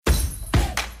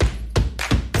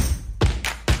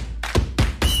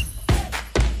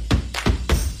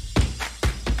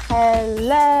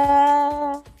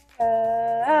Hello.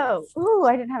 Ooh,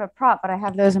 I didn't have a prop, but I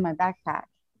have those in my backpack.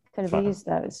 Could have used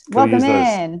those. Welcome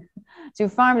in to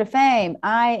Farm to Fame.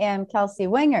 I am Kelsey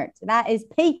Wingert. That is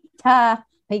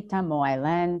Peter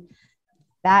Moylan.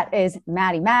 That is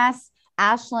Maddie Mass.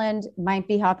 Ashland might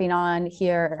be hopping on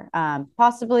here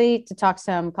possibly to talk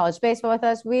some college baseball with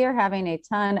us. We are having a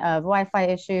ton of Wi-Fi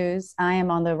issues. I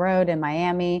am on the road in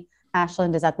Miami.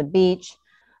 Ashland is at the beach.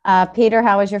 Peter,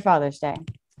 how was your Father's Day?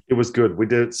 It was good. We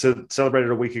did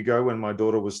celebrated a week ago when my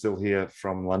daughter was still here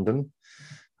from London.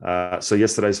 So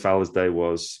yesterday's Father's Day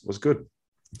was good.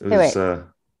 Wait.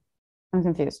 I'm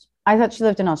confused. I thought she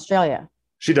lived in Australia.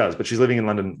 She does, but she's living in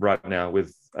London right now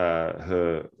with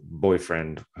her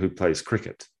boyfriend who plays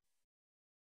cricket.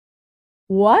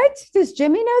 What? Does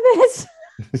Jimmy know this?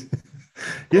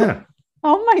 Yeah.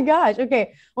 Oh my gosh.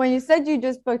 Okay. When you said you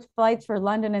just booked flights for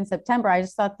London in September, I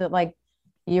just thought that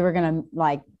you were going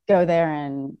to go there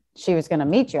and she was going to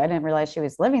meet you. I didn't realize she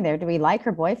was living there. Do we like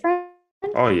her boyfriend?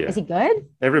 Oh, yeah. Is he good?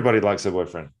 Everybody likes her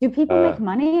boyfriend. Do people make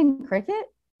money in cricket?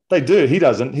 They do. He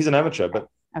doesn't. He's an amateur, but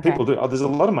okay. People do. Oh, there's a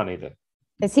lot of money there.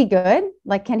 Is he good?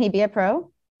 Can he be a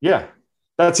pro? Yeah.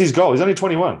 That's his goal. He's only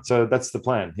 21. So that's the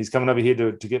plan. He's coming over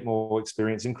here to get more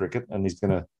experience in cricket, and he's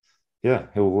going to,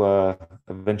 he'll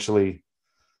eventually,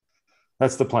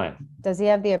 that's the plan. Does he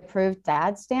have the approved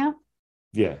dad stamp?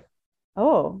 Yeah.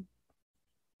 Oh.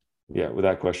 Yeah,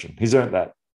 without question. He's earned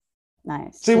that.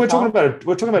 Nice. See, we're talking about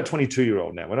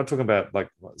 22-year-old now. We're not talking about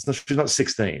she's not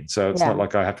 16. So it's not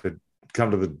like I have to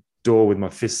come to the door with my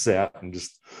fists out and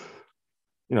just,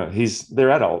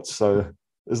 they're adults. So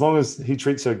as long as he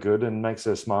treats her good and makes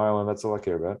her smile, and that's all I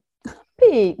care about.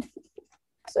 Pete,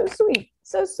 so sweet.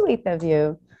 So sweet of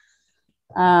you.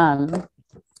 Love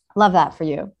that for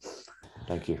you.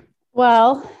 Thank you.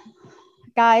 Well,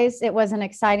 guys, it was an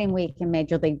exciting week in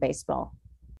Major League Baseball.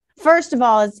 First of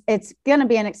all, it's going to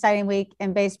be an exciting week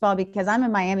in baseball because I'm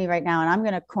in Miami right now and I'm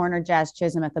going to corner Jazz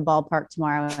Chisholm at the ballpark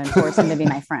tomorrow and force him to be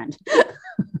my friend.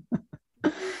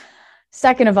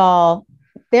 Second of all,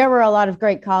 there were a lot of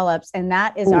great call-ups, and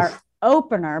that is our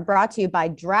opener brought to you by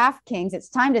DraftKings. It's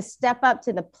time to step up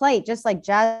to the plate, just like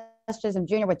Jazz Chisholm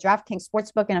Jr. with DraftKings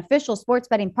Sportsbook, an official sports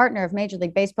betting partner of Major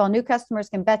League Baseball. New customers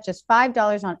can bet just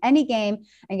 $5 on any game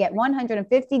and get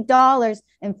 $150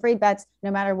 in free bets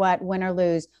no matter what, win or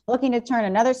lose. Looking to turn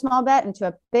another small bet into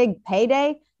a big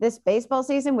payday this baseball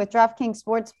season with DraftKings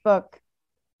Sportsbook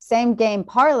same game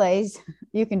parlays?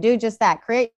 You can do just that.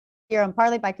 Create your own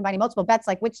parlay by combining multiple bets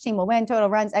like which team will win, total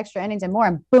runs, extra innings, and more,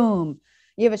 and boom,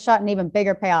 you have a shot at an even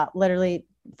bigger payout. Literally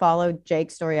follow Jake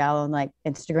Storiello on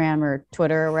Instagram or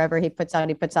Twitter or wherever he puts out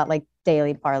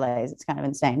daily parlays. It's kind of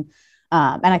insane.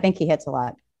 And I think he hits a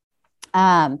lot.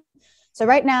 So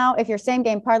right now, if your same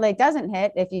game parlay doesn't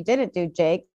hit, if you didn't do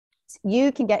Jake,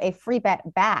 you can get a free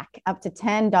bet back up to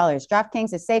 $10.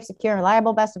 DraftKings is safe, secure, and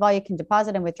reliable. Best of all, you can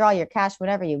deposit and withdraw your cash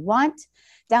whenever you want.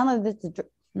 Download the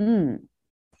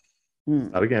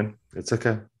Start again. It's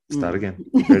okay. Start again.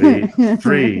 Ready?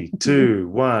 3, 2,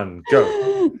 1, go.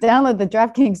 Download the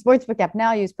DraftKings Sportsbook app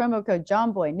now. Use promo code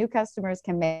JOHNBOY. New customers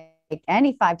can make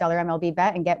any $5 MLB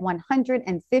bet and get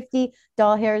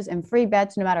 $150 in free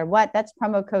bets no matter what. That's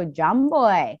promo code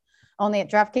JOHNBOY. Only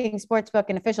at DraftKings Sportsbook,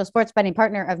 an official sports betting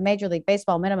partner of Major League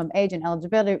Baseball. Minimum age and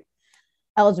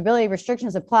eligibility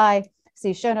restrictions apply.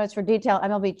 See show notes for detail.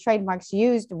 MLB trademarks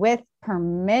used with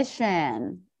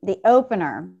permission. The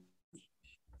opener.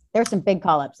 There were some big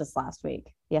call-ups this last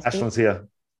week. Yes, Ashland's here.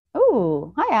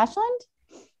 Oh, hi, Ashland.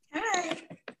 Hi.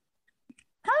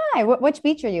 Hi. Which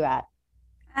beach are you at?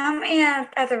 I'm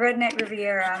at the Redneck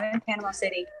Riviera. I'm in Panama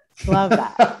City. Love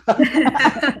that.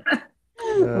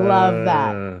 Love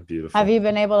that. Beautiful. Have you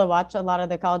been able to watch a lot of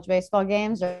the college baseball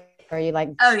games, or are you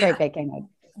straight baking mode?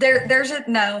 There's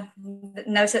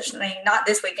no such thing. Not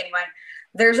this week anyway.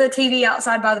 There's a TV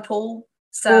outside by the pool,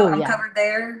 so I'm covered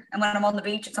there. And when I'm on the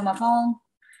beach, it's on my phone.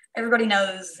 Everybody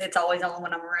knows it's always on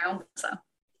when I'm around. So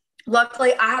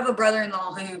luckily, I have a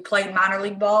brother-in-law who played minor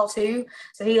league ball too.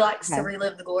 So he likes to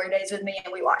relive the glory days with me,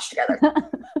 and we watch together.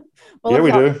 Well, we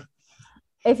do.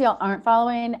 If y'all aren't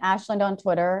following Ashland on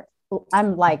Twitter,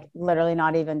 I'm literally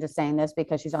not even just saying this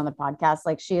because she's on the podcast.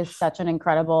 She is such an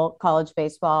incredible college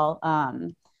baseball,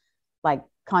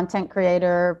 content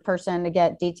creator person to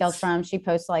get details from. She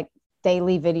posts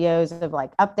daily videos of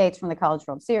updates from the College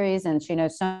World Series, and she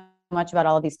knows so much about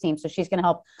all of these teams. So she's going to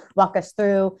help walk us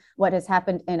through what has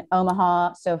happened in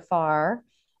Omaha so far.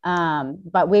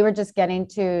 But we were just getting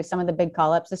to some of the big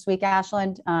call-ups this week,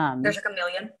 Ashland. There's a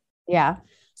million. Yeah.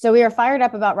 So we are fired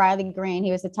up about Riley Green.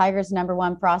 He was the Tigers'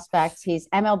 #1 prospect. He's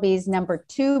MLB's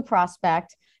 #2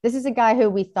 prospect. This is a guy who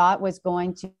we thought was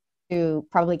going to to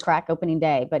probably crack opening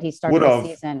day, but he started the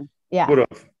season. Yeah. Would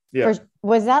have. Yeah.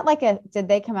 Was that did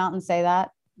they come out and say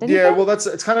that? Well,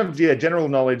 it's kind of general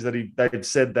knowledge that they've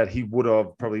said that he would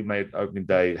have probably made opening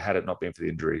day had it not been for the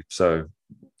injury. So,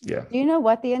 yeah. Do you know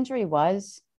what the injury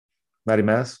was? Matty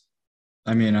Mass?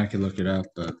 I mean, I could look it up,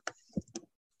 but.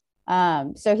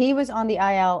 So he was on the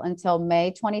IL until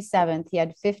May 27th. He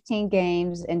had 15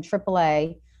 games in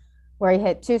AAA where he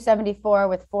hit 274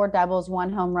 with 4 doubles,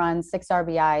 1 home run, 6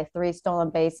 RBI, 3 stolen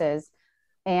bases.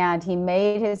 And he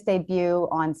made his debut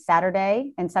on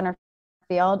Saturday in center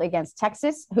field against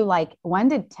Texas, who when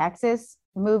did Texas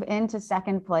move into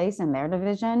second place in their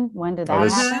division? When did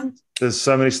that happen? There's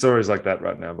so many stories like that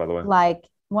right now, by the way.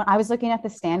 When I was looking at the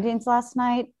standings last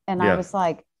night and I was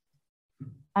like,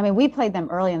 I mean, we played them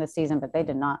early in the season, but they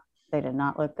did not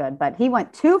look good. But he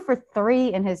went 2 for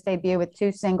 3 in his debut with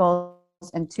 2 singles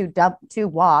and 2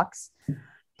 walks.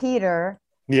 Peter.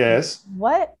 Yes.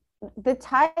 The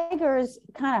Tigers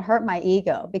kind of hurt my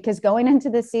ego because going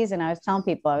into the season, I was telling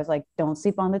people, I was like, don't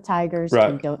sleep on the Tigers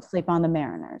and don't sleep on the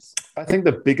Mariners. I think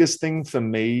the biggest thing for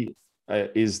me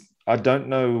is I don't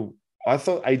know. I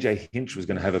thought AJ Hinch was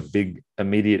going to have a big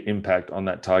immediate impact on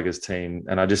that Tigers team.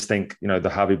 And I just think, the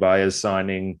Javi Baez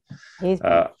signing. He's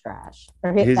been trash.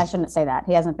 I shouldn't say that.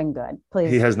 He hasn't been good. Please.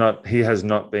 He has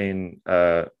not been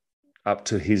up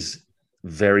to his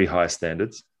very high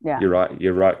standards. Yeah.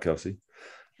 You're right, Kelsey.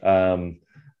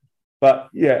 But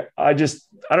yeah, I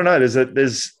don't know.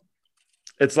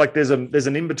 It's like there's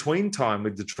an in-between time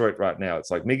with Detroit right now. It's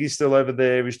like Miggy's still over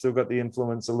there. We've still got the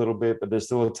influence a little bit, but there's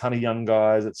still a ton of young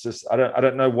guys. It's just, I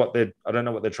don't know what they're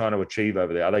trying to achieve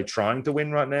over there. Are they trying to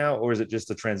win right now? Or is it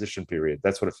just a transition period?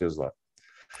 That's what it feels like.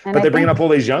 But they're bringing up all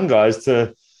these young guys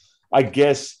to, I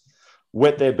guess,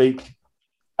 wet their beak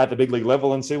at the big league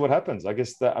level and see what happens. I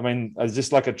guess it's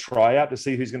just like a tryout to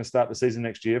see who's going to start the season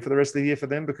next year for the rest of the year for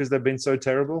them because they've been so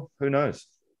terrible. Who knows?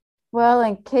 Well,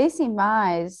 and Casey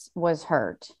Mize was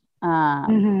hurt.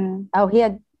 Oh, he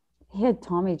had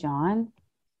Tommy John.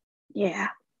 Yeah.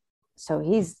 So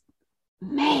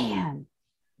and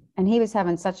he was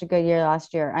having such a good year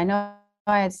last year. I know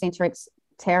I had seen Tarek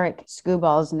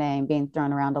Skubal's name being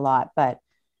thrown around a lot, but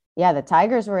yeah, the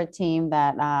Tigers were a team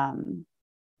that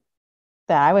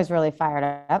I was really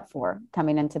fired up for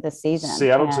coming into the season.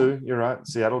 Seattle too. You're right.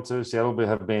 Seattle too. Seattle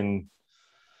have been,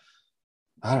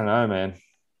 I don't know, man.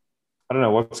 I don't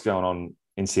know what's going on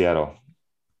in Seattle.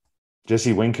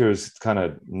 Jesse Winker is kind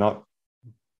of not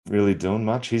really doing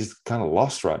much. He's kind of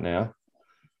lost right now.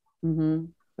 Mm-hmm.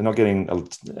 They're not getting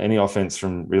any offense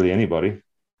from really anybody.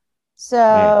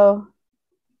 So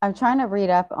I'm trying to read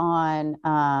up on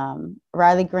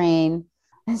Riley Green.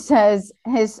 It says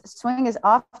his swing is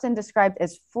often described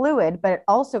as fluid, but it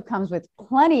also comes with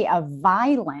plenty of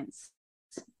violence.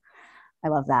 I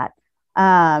love that.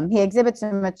 He exhibits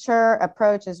a mature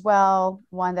approach as well,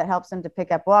 one that helps him to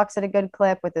pick up walks at a good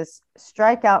clip. With his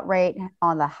strikeout rate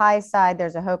on the high side,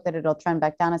 there's a hope that it'll trend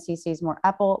back down as he sees more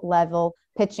upper-level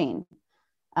pitching.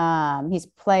 He's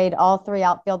played all 3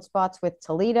 outfield spots with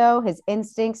Toledo. His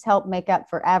instincts help make up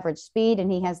for average speed, and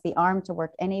he has the arm to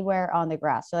work anywhere on the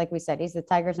grass. So like we said, he's the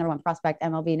Tigers' #1 prospect,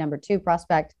 MLB #2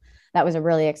 prospect. That was a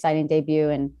really exciting debut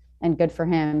and good for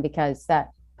him because that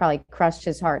probably crushed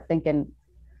his heart thinking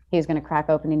he was going to crack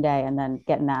opening day and then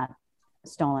getting that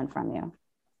stolen from you.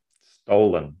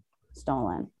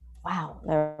 Stolen. Wow.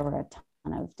 There were a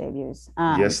ton of debuts.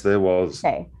 Yes, there was.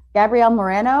 Okay. Gabriel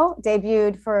Moreno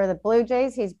debuted for the Blue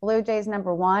Jays. He's Blue Jays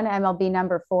 #1, MLB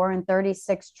 #4 in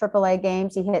 36 AAA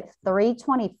games. He hit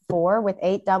 .324 with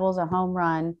 8 doubles, a home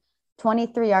run,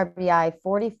 23 RBI,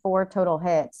 44 total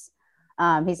hits.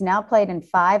 He's now played in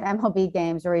 5 MLB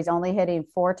games where he's only hitting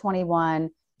 .421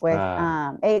 with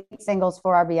 8 singles,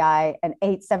 4 RBI, and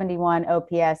 .871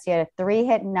 OPS. He had a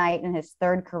 3-hit night in his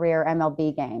 3rd career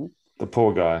MLB game. The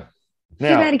poor guy.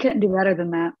 Now, too bad he couldn't do better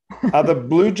than that. Are the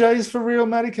Blue Jays for real,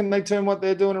 Matty? Can they turn what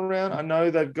they're doing around? I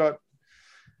know they've got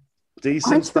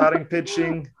decent starting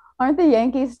pitching. Aren't the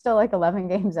Yankees still 11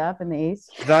 games up in the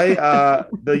East? They are.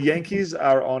 The Yankees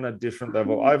are on a different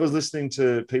level. I was listening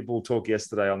to people talk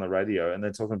yesterday on the radio, and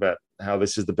they're talking about how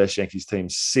this is the best Yankees team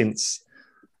since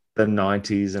the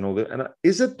 90s and all that. And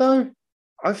is it though?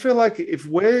 I feel like if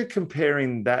we're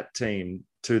comparing that team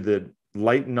to the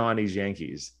late 90s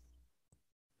Yankees,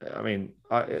 I mean,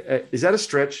 is that a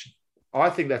stretch?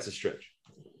 I think that's a stretch.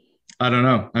 I don't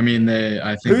know. I mean,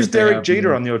 I think who's Derek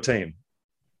Jeter on your team?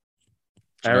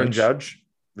 Aaron Judge,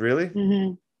 really?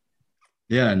 Mm-hmm.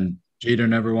 Yeah, and Jeter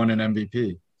never won an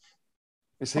MVP.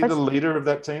 Is he the leader of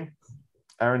that team?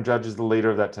 Aaron Judge is the leader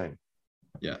of that team.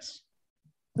 Yes.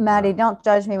 Maddie, don't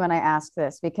judge me when I ask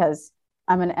this because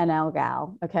I'm an NL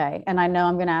gal. Okay. And I know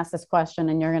I'm going to ask this question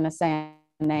and you're going to say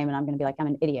a name and I'm going to be like, I'm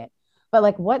an idiot. But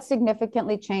like, what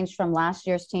significantly changed from last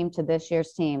year's team to this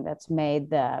year's team that's made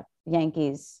the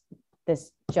Yankees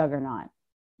this juggernaut?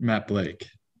 Matt Blake.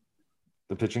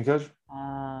 The pitching coach?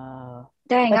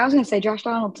 Dang, I was going to say Josh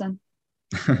Donaldson.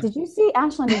 Did you see,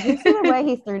 Ashlyn, did you see the way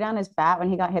he threw down his bat when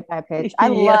he got hit by a pitch? I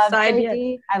love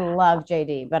JD. I love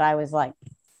JD, but I was like,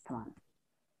 come on.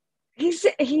 He's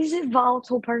a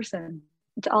volatile person.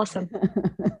 It's awesome.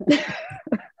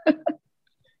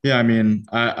 Yeah, I mean,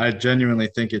 I genuinely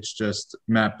think it's just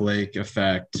Matt Blake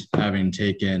effect, having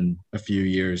taken a few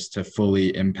years to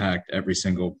fully impact every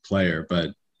single player.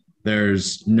 But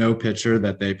there's no pitcher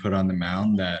that they put on the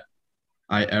mound that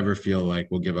I ever feel like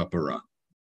will give up a run.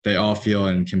 They all feel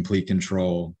in complete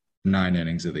control 9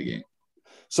 innings of the game.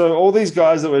 So all these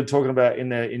guys that we're talking about in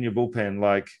your bullpen,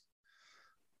 like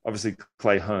obviously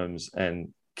Clay Holmes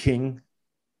and King,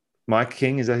 Mike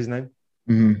King, is that his name?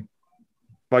 Mm-hmm.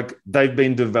 Like they've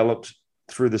been developed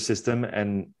through the system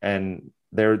and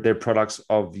they're products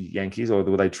of the Yankees, or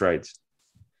were they trades?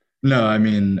 No, I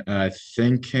mean, I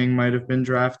think King might have been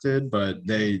drafted, but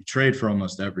they trade for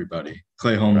almost everybody.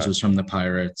 Clay Holmes was from the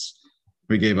Pirates.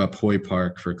 We gave up Hoy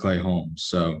Park for Clay Holmes.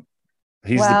 So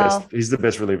he's the best. He's the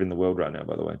best reliever in the world right now,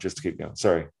 by the way, just to keep going.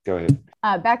 Sorry, go ahead.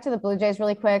 Back to the Blue Jays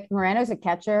really quick. Moreno's a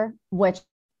catcher, which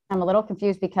I'm a little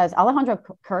confused because Alejandro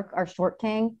Kirk, our short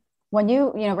king, when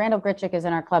Randall Grichuk is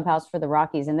in our clubhouse for the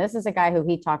Rockies, and this is a guy who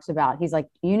he talks about. He's like,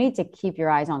 you need to keep your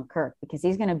eyes on Kirk because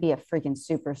he's going to be a freaking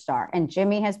superstar. And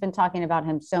Jimmy has been talking about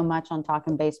him so much on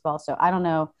Talking Baseball. So I don't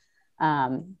know.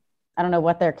 I don't know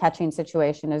what their catching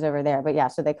situation is over there, but yeah.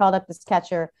 So they called up this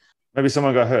catcher. Maybe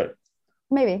someone got hurt.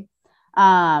 Maybe.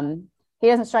 He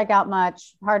doesn't strike out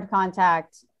much, hard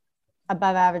contact,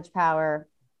 above average power.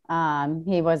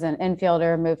 He was an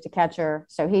infielder, moved to catcher.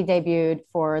 So he debuted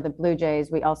for the Blue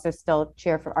Jays. We also still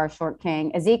cheer for our short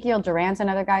king. Ezekiel Duran's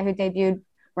another guy who debuted,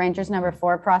 Rangers number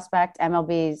 4 prospect,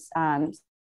 MLB's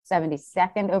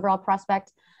 72nd overall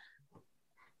prospect.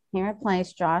 He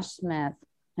replaced Josh Smith,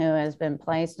 who has been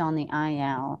placed on the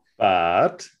IL.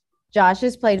 But Josh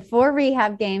has played 4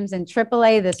 rehab games in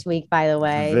AAA this week, by the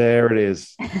way. There it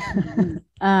is.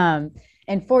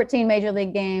 In 14 major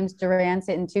league games, Duran's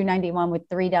hitting .291 with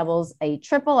 3 doubles, a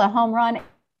triple, a home run,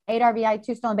 8 RBI,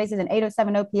 2 stolen bases, and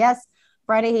 .807 OPS.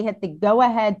 Friday, he hit the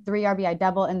go-ahead 3 RBI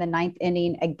double in the 9th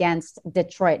inning against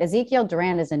Detroit. Ezekiel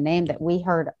Duran is a name that we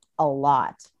heard a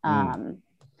lot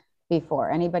before.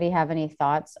 Anybody have any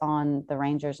thoughts on the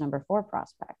Rangers number 4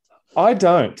 prospect? I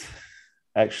don't,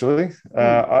 actually.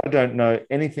 I don't know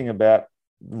anything about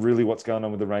really what's going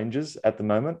on with the Rangers at the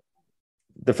moment.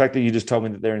 The fact that you just told me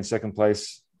that they're in second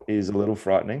place is a little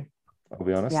frightening, I'll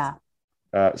be honest.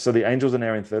 Yeah. So the Angels are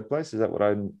now in third place. Is that what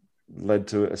I'm led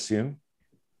to assume?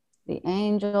 The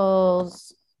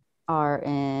Angels are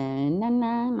in.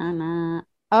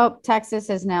 Oh, Texas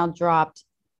has now dropped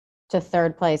to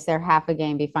third place. They're half a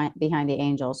game behind the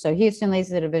Angels. So Houston leads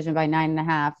the division by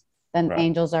 9.5. Then the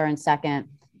Angels are in second.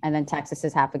 And then Texas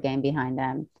is half a game behind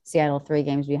them. Seattle 3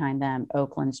 games behind them.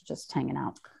 Oakland's just hanging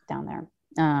out down there.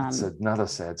 It's another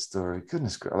sad story.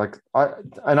 Goodness gracious!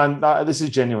 This is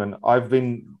genuine. I've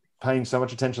been paying so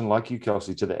much attention, like you,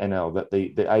 Kelsey, to the NL that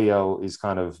the AL is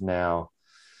kind of now,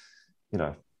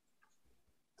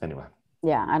 Anyway.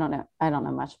 Yeah, I don't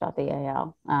know much about the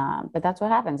AL, but that's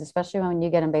what happens, especially when you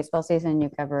get in baseball season and you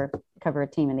cover a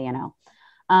team in the NL.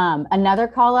 Another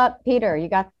call up, Peter. You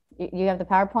have the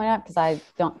PowerPoint up because I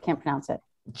can't pronounce it.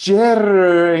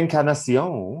 Jer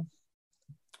Encarnacion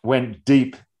went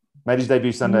deep. Made his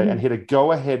debut Sunday and hit a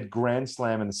go-ahead grand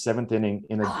slam in the 7th inning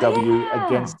in a W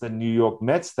against the New York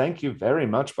Mets. Thank you very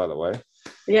much, by the way.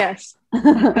 Yes.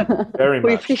 Very much.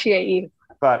 We appreciate you.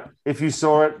 But if you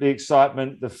saw it, the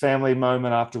excitement, the family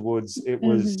moment afterwards, it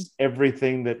was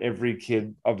everything that every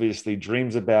kid obviously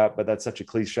dreams about, but that's such a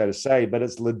cliche to say, but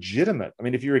it's legitimate. I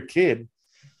mean, if you're a kid,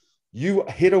 you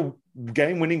hit a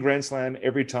game-winning grand slam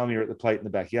every time you're at the plate in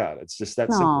the backyard. It's just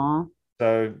that simple.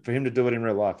 So for him to do it in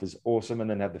real life is awesome, and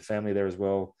then have the family there as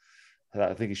well.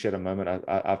 I think he shared a moment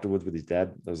afterwards with his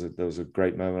dad. There was a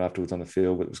great moment afterwards on the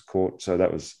field, but it was caught. So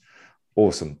that was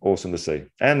awesome to see.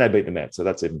 And they beat the Mets, so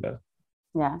that's even better.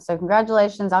 Yeah. So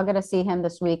congratulations! I'll get to see him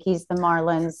this week. He's the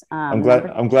Marlins. I'm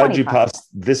glad you passed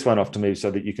this one off to me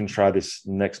so that you can try this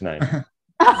next name.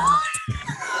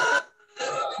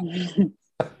 You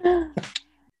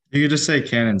could just say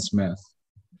Cannon Smith.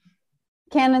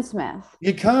 Cannon Smith.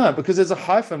 You can't because there's a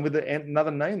hyphen with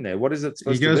another name there. What is it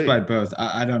supposed to be? He goes by both.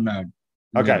 I don't know.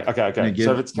 Okay.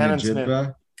 So if it's Cannon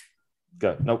Smith,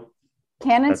 go. Nope.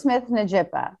 Cannon Smith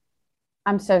Najipa.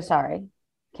 I'm so sorry,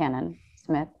 Cannon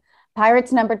Smith.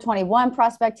 Pirates number 21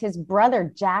 prospect, his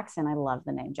brother Jackson. I love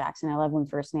the name Jackson. I love when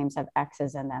first names have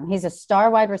X's in them. He's a star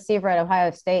wide receiver at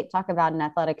Ohio State. Talk about an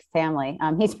athletic family.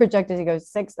 He's projected to go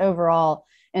 6th overall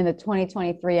in the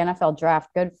 2023 NFL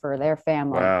draft. Good for their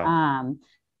family. Wow.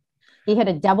 He hit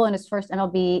a double in his first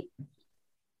MLB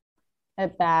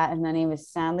at bat, and then he was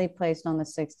sadly placed on the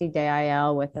 60-day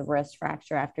IL with a wrist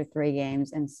fracture after 3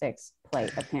 games and 6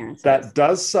 plate appearances. That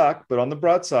does suck, but on the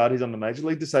bright side, he's on the Major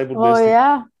League Disabled list.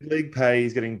 Yeah. Big league pay,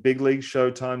 he's getting big league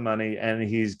Showtime money, and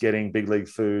he's getting big league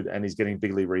food, and he's getting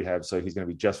big league rehab, so he's going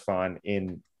to be just fine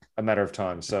in a matter of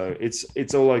time. So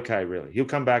it's all okay, really. He'll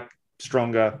come back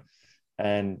stronger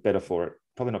and better for it.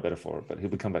 Probably not better for it, but he'll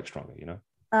come back stronger, you know?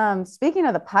 Speaking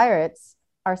of the Pirates,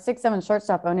 our 6'7"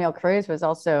 shortstop O'Neal Cruz was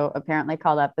also apparently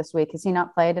called up this week. Has he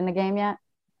not played in the game yet?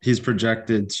 He's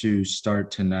projected to start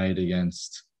tonight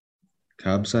against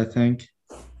Cubs, I think.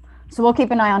 So we'll keep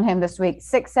an eye on him this week.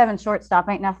 6'7" shortstop,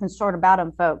 ain't nothing short about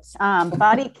him, folks.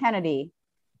 Buddy Kennedy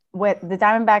with the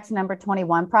Diamondbacks number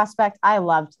 21 prospect. I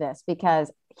loved this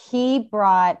because he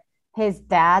brought his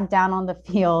dad down on the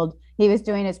field. He was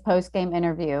doing his post-game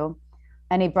interview,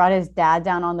 and he brought his dad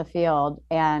down on the field,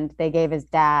 and they gave his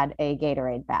dad a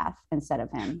Gatorade bath instead of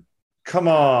him. Come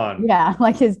on. Yeah,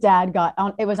 like his dad got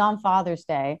on. It was on Father's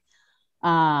Day.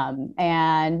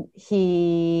 And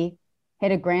he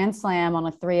hit a grand slam on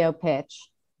a 3-0 pitch.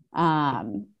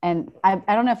 And I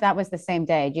don't know if that was the same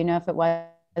day. Do you know if it was,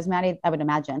 Maddie? I would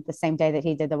imagine the same day that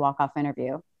he did the walk-off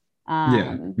interview.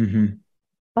 Yeah. Mm-hmm.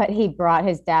 But he brought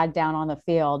his dad down on the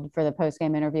field for the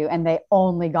post-game interview, and they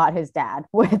only got his dad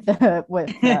with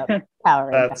the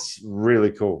Powerade. That's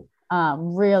really cool.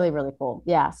 Really, really cool.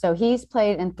 Yeah. So he's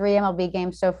played in 3 MLB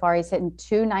games so far. He's hitting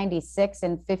 296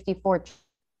 in 54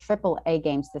 triple A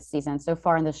games this season. So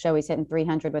far in the show, he's hitting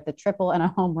 300 with a triple and a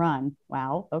home run.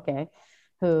 Wow. Okay.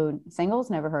 Who singles?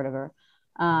 Never heard of her.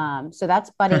 So that's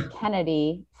Buddy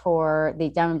Kennedy for the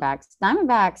Diamondbacks.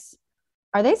 Diamondbacks,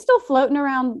 are they still floating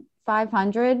around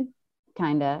 500?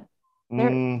 Kind of.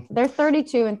 They're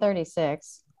 32 and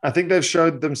 36. I think they've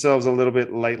showed themselves a little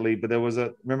bit lately, but there was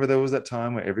that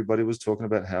time where everybody was talking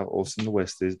about how awesome the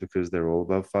West is because they're all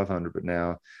above 500, but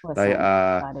now they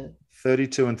are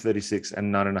 32 and 36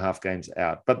 and 9.5 games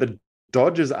out. But the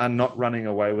Dodgers are not running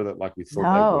away with it like we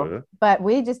thought they were. But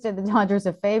we just did the Dodgers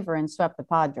a favor and swept the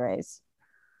Padres.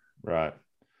 Right.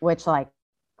 Which, like,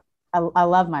 I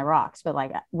love my Rocks, but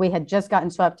like we had just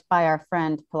gotten swept by our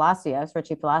friend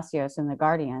Richie Palacios and the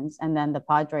Guardians, and then the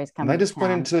Padres come. They just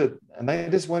went into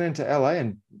LA,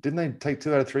 and didn't they take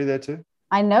 2 out of 3 there too?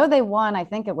 I know they won. I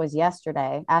think it was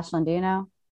yesterday. Ashlyn, do you know?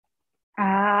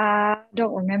 I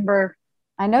don't remember.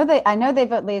 I know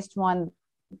they've at least won.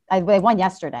 They won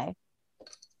yesterday.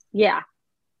 Yeah.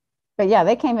 But yeah,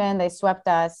 they came in, they swept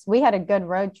us. We had a good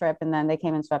road trip, and then they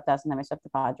came and swept us, and then we swept the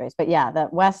Padres. But yeah, the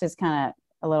West is kind of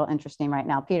a little interesting right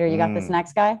now. Peter, you got this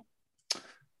next guy?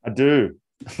 I do.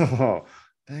 Oh,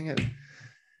 dang it.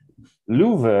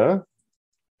 Leuver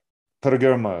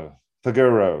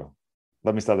Peguero.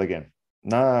 Let me start again.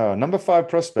 No, number 5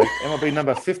 prospect, MLB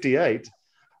number 58,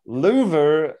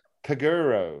 Leuver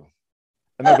Peguero.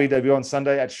 MLB debut on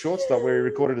Sunday at shortstop where he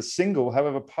recorded a single.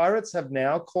 However, Pirates have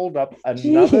now called up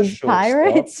another shortstop.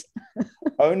 Pirates?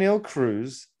 O'Neal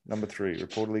Cruz, number 3,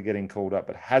 reportedly getting called up,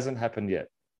 but hasn't happened yet.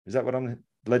 Is that what I'm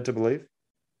led to believe?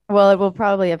 Well, it will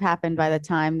probably have happened by the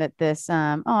time that this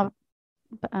Maddie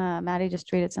just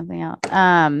tweeted something out.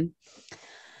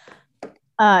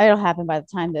 It'll happen by the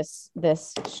time this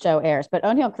show airs. But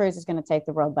O'Neal Cruz is going to take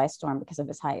the world by storm because of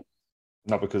his height.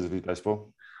 Not because of his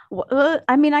baseball? Well,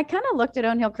 I mean, I kind of looked at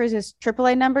O'Neal Cruz's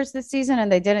AAA numbers this season,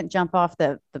 and they didn't jump off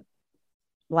the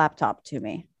laptop to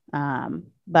me.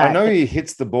 But I know he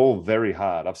hits the ball very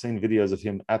hard. I've seen videos of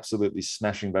him absolutely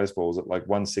smashing baseballs at like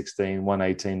 116,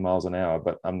 118 miles an hour,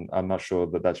 but I'm not sure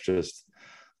that that's just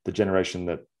the generation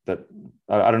that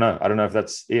I don't know. I don't know if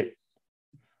that's it.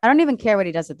 I don't even care what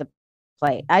he does at the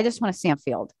plate. I just want to see him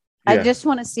field. Yeah. I just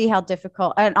want to see how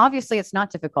difficult, and obviously it's not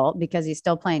difficult because he's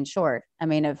still playing short. I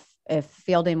mean, if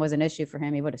fielding was an issue for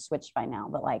him, he would have switched by now,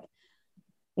 but like,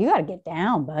 you got to get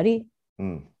down, buddy.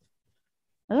 There's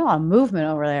a lot of movement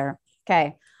over there.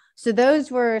 Okay. So those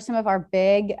were some of our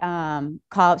big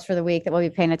call-ups for the week that we'll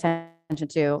be paying attention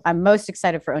to. I'm most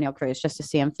excited for O'Neal Cruz just to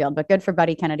see him field, but good for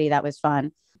Buddy Kennedy. That was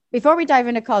fun. Before we dive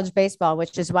into college baseball,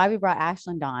 which is why we brought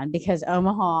Ashlyn on, because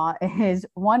Omaha is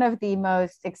one of the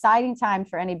most exciting times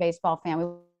for any baseball fan. We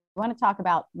want to talk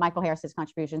about Michael Harris's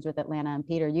contributions with Atlanta. And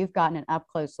Peter, you've gotten an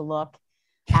up-close look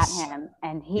at him,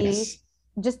 and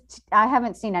I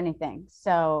haven't seen anything.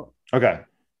 So okay.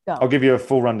 Go. I'll give you a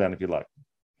full rundown if you'd like.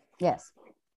 Yes.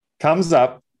 Comes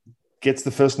up, gets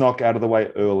the first knock out of the way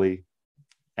early,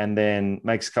 and then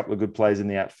makes a couple of good plays in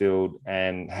the outfield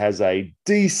and has a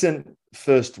decent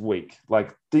first week,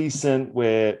 like decent,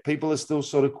 where people are still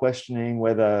sort of questioning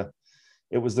whether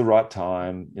it was the right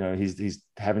time. You know, he's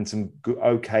having some good,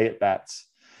 okay at bats.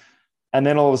 And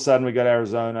then all of a sudden we go to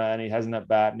Arizona and he has an at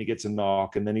bat and he gets a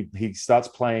knock. And then he starts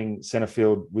playing center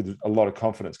field with a lot of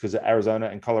confidence because Arizona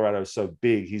and Colorado is so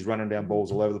big. He's running down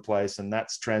balls all over the place. And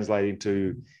that's translating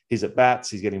to his at bats.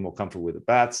 He's getting more comfortable with at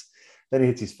bats. Then he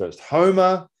hits his first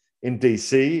homer in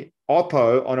DC.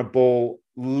 Oppo on a ball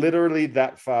literally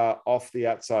that far off the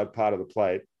outside part of the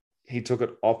plate. He took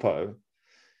it Oppo.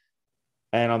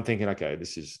 And I'm thinking, okay,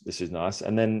 this is nice.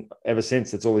 And then ever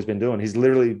since, that's all he's been doing. He's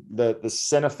literally the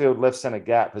center field, left center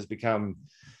gap has become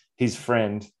his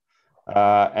friend.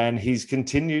 And he's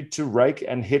continued to rake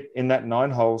and hit in that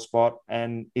 9-hole spot.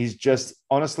 And he's just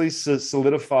honestly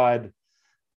solidified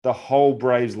the whole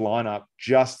Braves lineup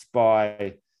just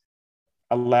by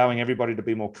allowing everybody to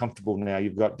be more comfortable now.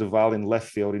 You've got Duvall in left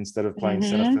field instead of playing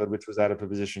center field, which was out of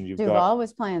position. Duvall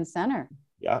was playing center.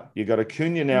 Yeah, you got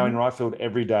Acuna now in right field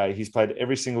every day. He's played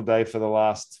every single day for the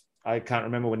last, I can't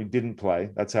remember when he didn't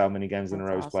play. That's how many games in a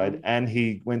row he's played. And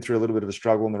he went through a little bit of a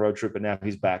struggle on the road trip, but now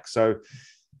he's back. So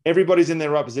everybody's in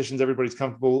their right positions. Everybody's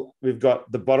comfortable. We've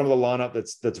got the bottom of the lineup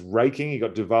that's raking. You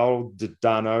got Duvall,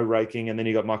 D'Arnaud raking, and then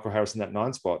you got Michael Harris in that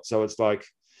 9 spot. So it's like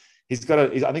I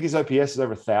think his OPS is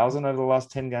over 1,000 over the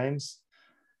last 10 games.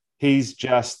 He's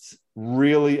just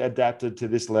really adapted to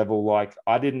this level. Like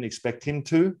I didn't expect him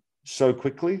to so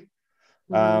quickly.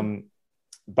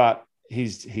 But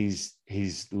he's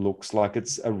looks like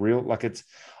it's a real, like it's,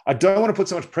 I don't want to put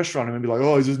so much pressure on him and be like,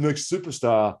 oh, he's his next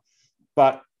superstar,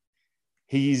 but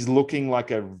he's looking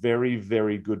like a very,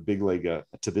 very good big leaguer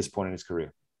to this point in his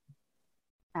career.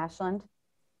 Ashland.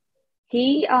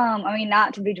 He, I mean,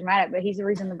 not to be dramatic, but he's the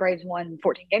reason the Braves won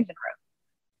 14 games in a row.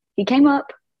 He came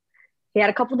up, he had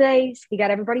a couple days, he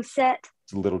got everybody set.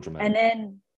 It's a little dramatic. And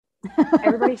then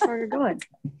everybody started going.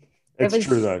 It's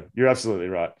true though. You're absolutely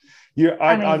right.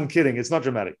 I'm kidding. It's not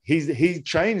dramatic. He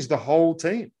changed the whole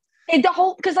team.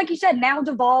 Because like you said, now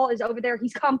Duvall is over there.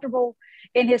 He's comfortable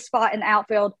in his spot in the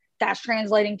outfield. That's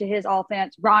translating to his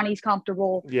offense. Ronnie's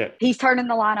comfortable. Yeah. He's turning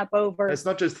the lineup over. It's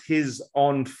not just his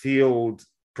on-field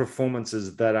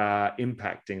performances that are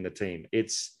impacting the team.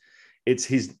 It's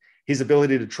his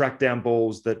ability to track down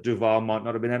balls that Duvall might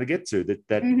not have been able to get to,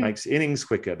 that makes innings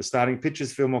quicker. The starting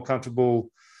pitchers feel more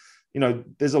comfortable. You know,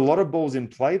 there's a lot of balls in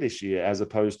play this year as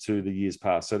opposed to the years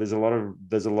past. So there's a lot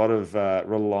of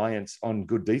reliance on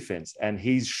good defense, and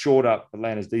he's shored up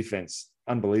Atlanta's defense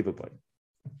unbelievably.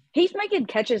 He's making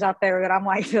catches out there that I'm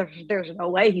like, there's no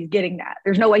way he's getting that.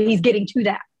 There's no way he's getting to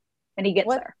that, and he gets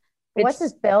there. What's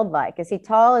his build like? Is he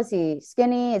tall? Is he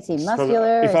skinny? Is he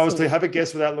muscular? If I was to have a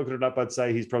guess without looking it up, I'd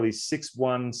say he's probably 6'1",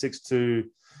 6'2",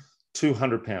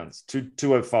 200 pounds,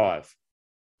 205.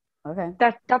 Okay,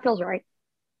 that feels right.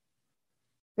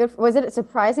 Was it a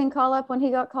surprising call up when he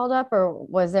got called up, or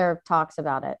was there talks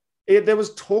about it? There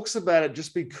was talks about it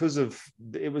just because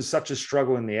it was such a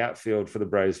struggle in the outfield for the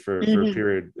Braves for a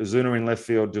period. Ozuna in left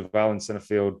field, Duvall in center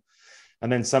field.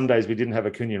 And then some days we didn't have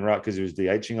Acuna in right because he was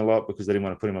DHing a lot because they didn't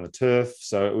want to put him on the turf.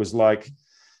 So it was like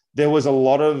there was a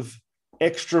lot of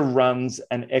extra runs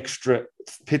and extra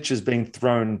pitches being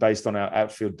thrown based on our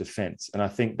outfield defense. And I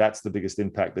think that's the biggest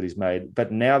impact that he's made.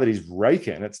 But now that he's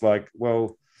raking, it's like,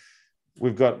 well,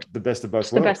 we've got the best of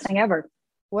both worlds. The best thing ever.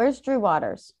 Where's Drew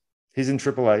Waters? He's in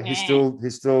AAA. He's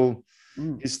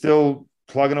still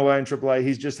plugging away in AAA.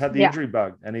 He's just had the injury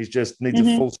bug, and he's just needs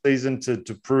a full season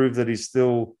to prove that he's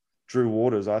still Drew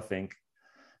Waters. I think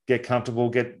get comfortable,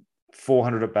 get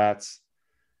 400 at bats,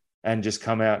 and just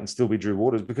come out and still be Drew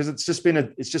Waters, because it's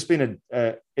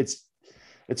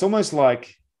almost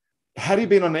like, had he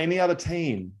been on any other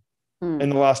team in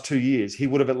the last 2 years, he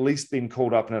would have at least been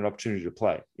called up and had an opportunity to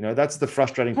play. You know, that's the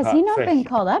frustrating part. Has he not been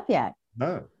called up yet?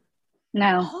 No.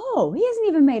 Oh, he hasn't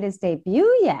even made his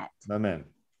debut yet. No, man.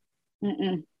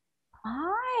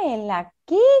 Ay, la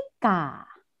Kika.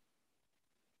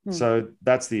 So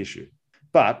that's the issue.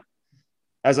 But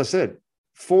as I said,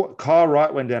 Kyle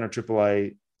Wright went down to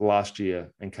AAA last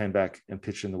year and came back and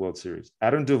pitched in the World Series.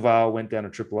 Adam Duvall went down to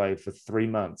AAA for 3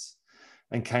 months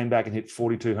and came back and hit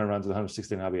 42 home runs with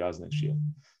 116 RBIs next year.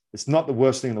 It's not the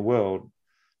worst thing in the world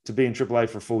to be in AAA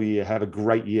for a full year, have a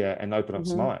great year, and open up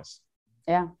some eyes.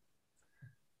 Yeah.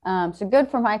 So good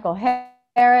for Michael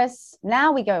Harris.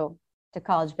 Now we go to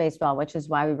college baseball, which is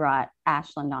why we brought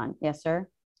Ashland on. Yes, sir.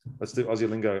 Let's do Aussie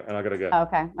lingo, and I got to go.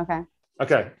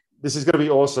 Okay. This is going to be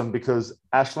awesome because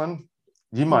Ashland,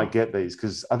 you might get these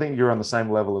because I think you're on the same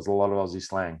level as a lot of Aussie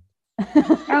slang.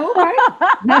 Oh,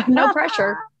 all right. No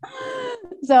pressure.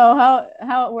 So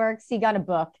how it works, he got a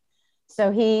book.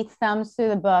 So he thumbs through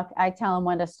the book. I tell him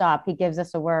when to stop. He gives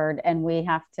us a word and we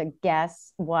have to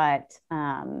guess what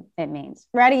it means.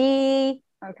 Ready?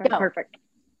 Okay, go. Perfect.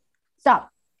 Stop.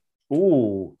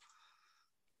 Ooh.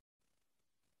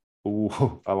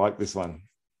 Ooh, I like this one.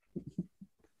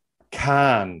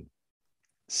 Carn.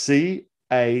 C-A-R-N.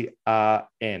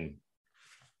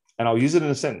 And I'll use it in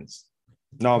a sentence.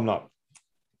 No, I'm not.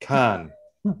 Carn.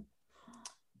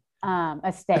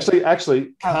 A steak.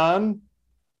 Actually, carn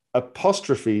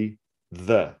apostrophe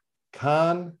the.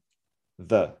 Carn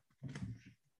the.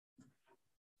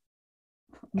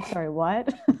 I'm sorry,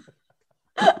 what?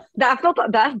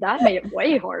 That made it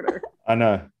way harder. I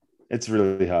know. It's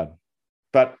really hard.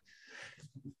 But,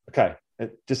 okay,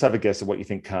 just have a guess of what you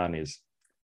think carn is.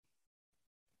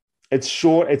 It's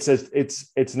short. It's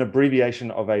an abbreviation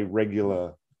of a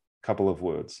regular couple of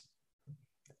words.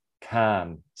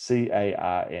 Carn,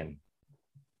 C-A-R-N.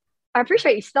 I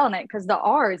appreciate you spelling it because the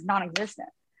R is non-existent.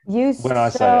 You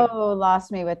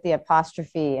lost me with the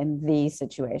apostrophe in the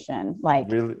situation. Like,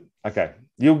 really? Okay,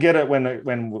 you'll get it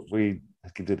when we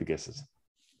can do the guesses.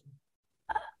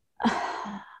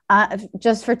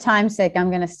 Just for time's sake, I'm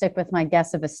going to stick with my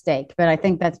guess of a steak, but I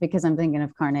think that's because I'm thinking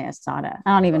of carne asada.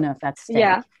 I don't even know if that's steak.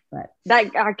 Yeah, but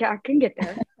that I can get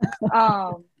there.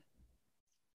 I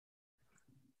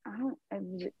don't.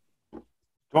 Do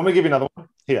you want me to give you another one?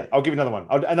 Here, I'll give you another one.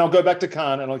 I'll go back to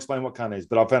carn and I'll explain what carn is,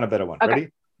 but I found a better one. Okay. Ready?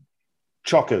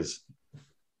 Chockers.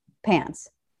 Pants.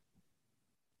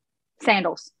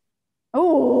 Sandals.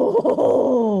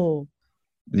 Oh.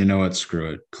 You know what?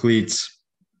 Screw it. Cleats.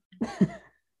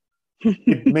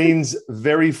 It means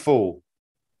very full.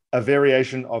 A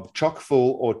variation of chock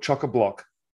full or chock-a-block.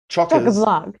 Chockers.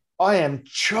 Chock-a-block. I am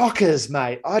chockers,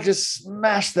 mate. I just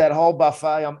smashed that whole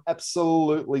buffet. I'm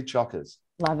absolutely chockers.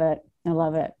 Love it. I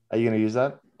love it. Are you going to use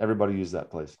that? Everybody use that,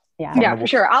 please. Yeah, for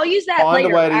sure. I'll use that Find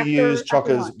later. a way to use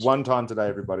chockers one time today,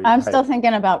 everybody. I'm still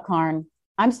thinking about carn.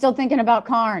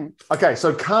 Okay,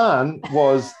 so carn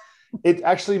it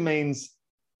actually means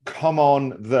come on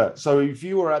the. So if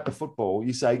you were at the football,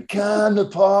 you say, can the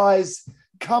pies,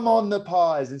 come on the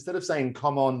pies. Instead of saying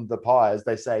come on the pies,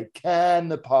 they say can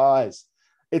the pies.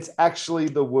 It's actually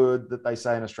the word that they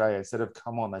say in Australia. Instead of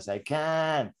come on, they say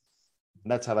can.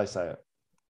 And that's how they say it.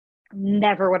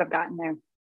 Never would have gotten there.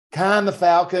 Can the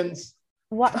Falcons.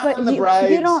 What? Can But the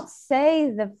Braves. you don't say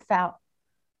the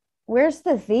Where's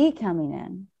the "the" coming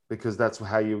in? Because that's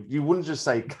how you wouldn't just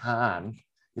say can.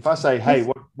 If I say, hey,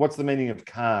 what's the meaning of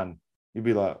can? You'd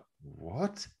be like,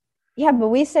 what? Yeah, but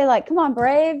we say like, come on,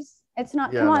 Braves. It's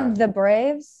not come on, the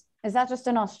Braves. Is that just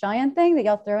an Australian thing that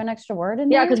y'all throw an extra word in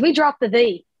there? Yeah, because we dropped the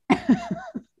 "the."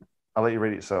 I'll let you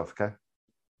read it yourself, okay?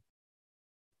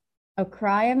 A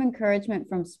cry of encouragement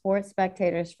from sports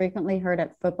spectators frequently heard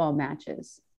at football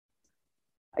matches.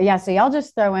 Yeah, so y'all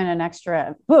just throw in an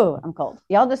extra, boo, I'm cold.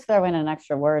 Y'all just throw in an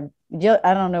extra word.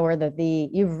 I don't know where the,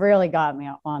 you've really got me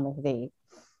on the "the."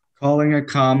 Calling a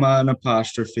comma an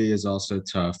apostrophe is also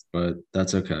tough, but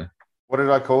that's okay. What did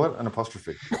I call it? An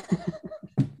apostrophe.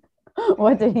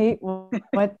 What did he, what,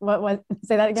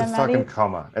 say that again, It's a Maddie? fucking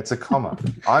comma. It's a comma.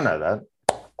 I know that.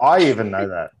 I even know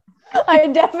that. I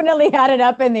definitely had it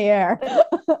up in the air.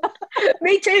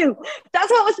 Me too. That's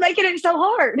what was making it so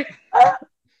hard.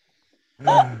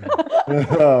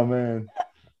 Oh, man.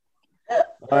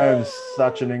 I am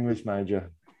such an English major.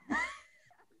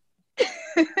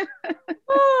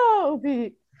 Oh,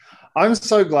 Pete. I'm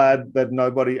so glad that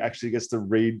nobody actually gets to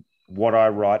read what I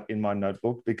write in my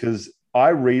notebook, because I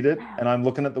read it and I'm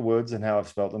looking at the words and how I've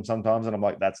spelt them sometimes, and I'm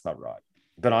like, that's not right.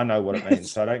 But I know what it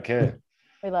means, so I don't care.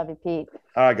 We love you, Pete.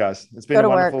 All right, guys. It's been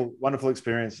a wonderful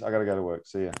experience. I got to go to work.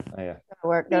 See ya. Yeah.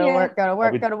 Go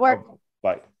to work.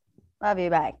 Bye. Love you.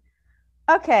 Bye.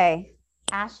 Okay.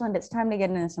 Ashland, it's time to get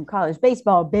into some college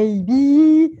baseball,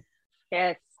 baby.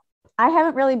 Yes. I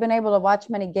haven't really been able to watch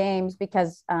many games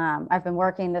because I've been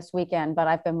working this weekend, but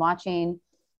I've been watching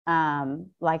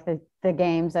like the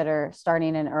games that are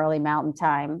starting in early Mountain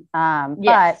Time.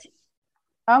 Yes.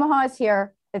 But Omaha is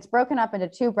here. It's broken up into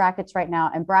two brackets right now,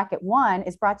 and bracket one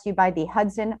is brought to you by the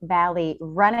Hudson Valley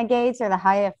Renegades. They're the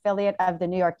high affiliate of the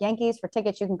New York Yankees. For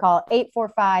tickets, you can call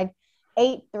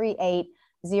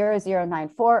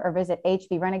 845-838-0094 or visit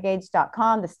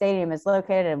hvrenegades.com. The stadium is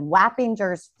located in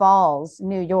Wappingers Falls,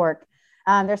 New York.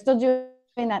 They're still doing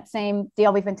that same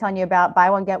deal we've been telling you about. Buy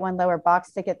one, get one lower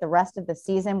box ticket the rest of the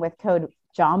season with code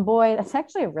JOHNBOY. That's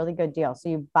actually a really good deal. So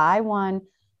you buy one,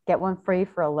 get one free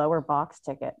for a lower box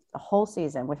ticket the whole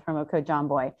season with promo code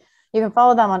JOHNBOY. You can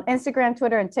follow them on Instagram,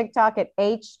 Twitter, and TikTok at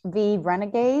HV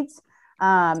Renegades.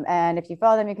 And if you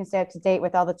follow them, you can stay up to date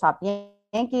with all the top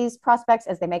Yankees prospects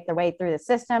as they make their way through the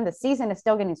system. The season is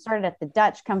still getting started at the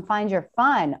Dutch. Come find your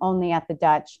fun only at the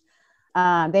Dutch.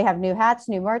 They have new hats,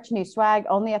 new merch, new swag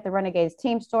only at the Renegades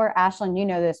team store. Ashlyn, you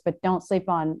know this, but don't sleep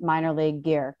on minor league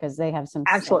gear because they have some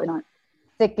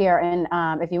thick gear. And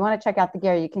if you want to check out the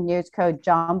gear, you can use code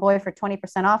JOHNBOY for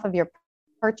 20% off of your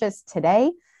purchase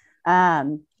today.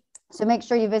 So make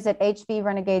sure you visit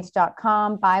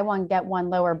hvrenegades.com, buy one, get one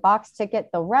lower box ticket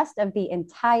the rest of the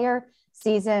entire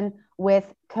season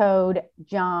with code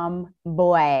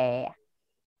JOHNBOY.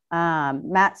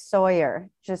 Matt Sawyer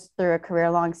just threw a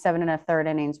career-long 7 1/3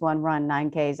 innings, 1 run, 9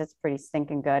 Ks. That's pretty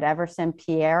stinking good. Everson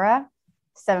Piera,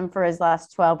 7 for his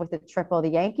last 12 with a triple. The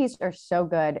Yankees are so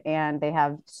good, and they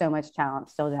have so much talent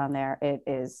still down there. It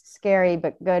is scary,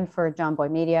 but good for John Boy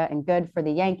Media and good for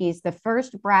the Yankees. The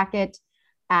first bracket,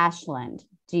 Ashland.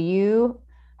 Do you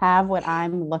have what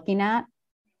I'm looking at?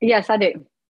 Yes, I do.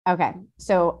 Okay,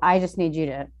 so I need you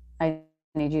to.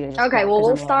 Just okay, well,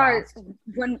 we'll start.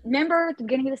 Remember at the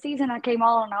beginning of the season, I came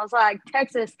on and I was like,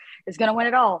 Texas is going to win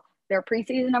it all. They're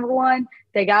preseason number 1.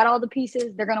 They got all the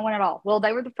pieces. They're going to win it all. Well,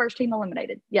 they were the first team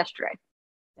eliminated yesterday.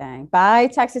 Dang. By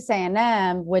Texas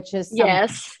A&M, which is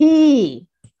key.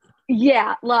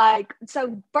 Yeah,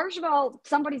 so first of all,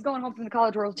 somebody's going home from the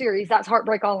College World Series. That's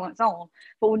heartbreak all on its own.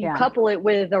 But when you couple it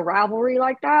with a rivalry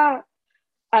like that,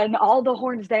 and all the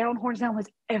horns down was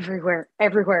everywhere.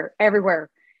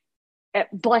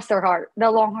 Bless their heart.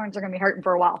 The Longhorns are going to be hurting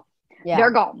for a while. Yeah.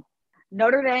 They're gone.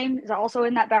 Notre Dame is also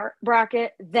in that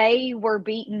bracket. They were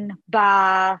beaten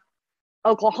by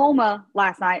Oklahoma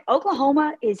last night.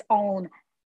 Oklahoma is on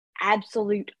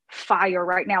absolute fire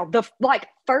right now. The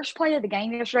first play of the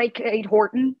game yesterday, Cade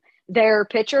Horton, their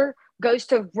pitcher, goes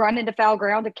to run into foul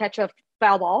ground to catch a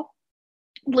foul ball,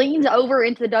 leans over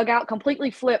into the dugout, completely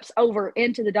flips over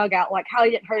into the dugout. Like how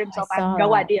he didn't hurt himself, I have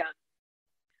no idea.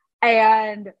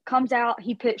 And comes out.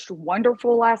 He pitched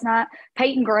wonderful last night.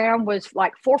 Peyton Graham was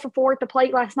 4 for 4 at the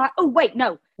plate last night. Oh, wait,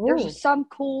 no. There's some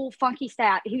cool, funky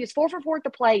stat. He was 4 for 4 at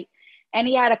the plate, and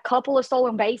he had a couple of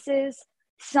stolen bases,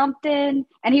 and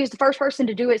he was the first person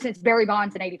to do it since Barry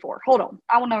Bonds in 84. Hold on.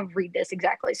 I want to read this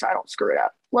exactly so I don't screw it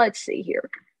up. Let's see here.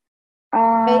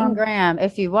 Peyton Graham,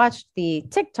 if you watched the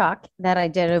TikTok that I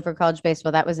did over college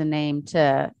baseball, that was a name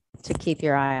to keep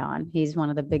your eye on. He's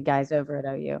one of the big guys over at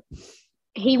OU.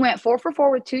 He went 4 for 4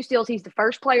 with 2 steals. He's the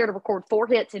first player to record 4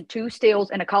 hits and 2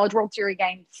 steals in a College World Series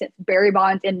game since Barry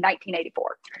Bonds in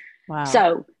 1984. Wow.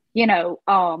 So,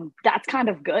 that's kind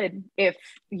of good if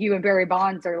you and Barry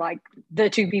Bonds are the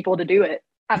 2 people to do it.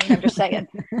 I mean, I'm just saying.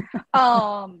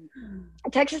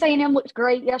 Texas A&M looked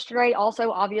great yesterday.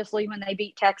 Also, obviously, when they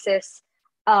beat Texas.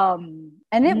 And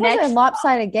it was a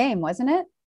lopsided game, wasn't it?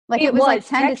 It was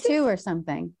 10-2 or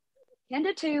something.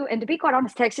 10-2, and to be quite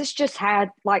honest, Texas just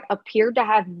appeared to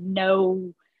have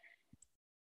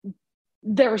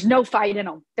there was no fight in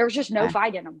them. There was just no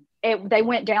fight in them. They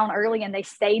went down early and they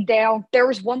stayed down. There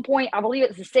was one point, I believe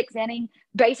it was the 6th inning,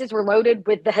 bases were loaded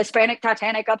with the Hispanic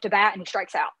Titanic up to bat and he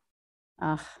strikes out.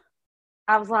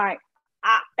 I was like,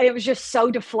 it was just so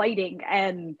deflating,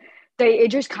 and it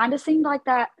just kind of seemed like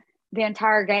that the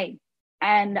entire game.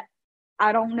 And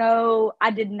I don't know,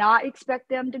 I did not expect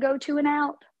them to go 2 and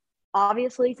out.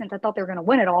 Obviously, since I thought they were going to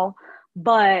win it all,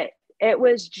 but it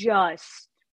was just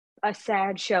a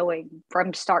sad showing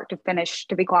from start to finish,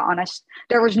 to be quite honest.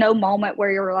 There was no moment where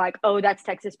you were like, oh, that's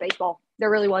Texas baseball. There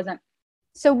really wasn't.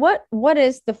 So what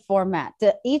is the format?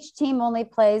 Each team only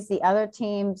plays the other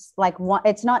teams one?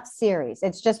 It's not series.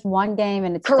 It's just one game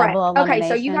and it's correct. Double elimination. Okay,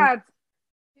 so you have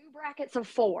 2 brackets of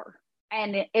 4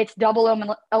 and it's double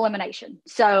elimination.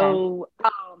 So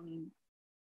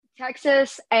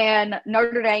Texas and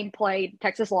Notre Dame played.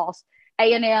 Texas lost.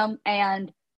 A&M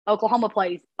and Oklahoma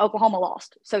played. Oklahoma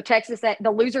lost. So Texas,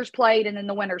 the losers played, and then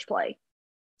the winners played.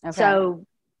 Okay. So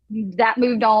that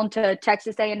moved on to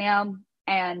Texas A&M,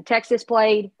 and Texas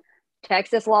played.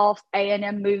 Texas lost.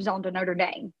 A&M moves on to Notre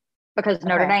Dame because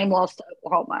Notre Dame lost to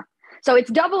Oklahoma. So it's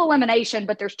double elimination,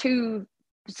 but there's 2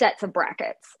 sets of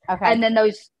brackets. Okay. And then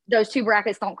those 2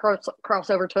 brackets don't cross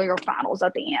over to your finals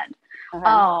at the end.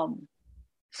 Okay.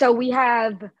 So we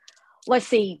have, let's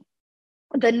see,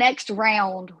 the next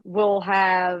round will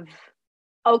have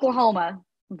Oklahoma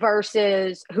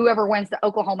versus whoever wins the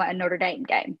Oklahoma and Notre Dame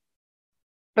game.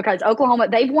 Because Oklahoma,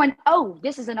 they've won. Oh,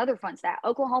 this is another fun stat.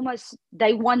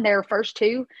 They won their first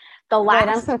 2. Wait,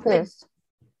 I'm confused.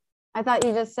 I thought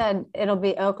you just said it'll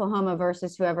be Oklahoma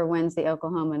versus whoever wins the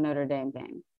Oklahoma Notre Dame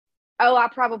game. Oh, I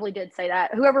probably did say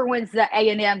that. Whoever wins the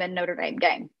A&M and Notre Dame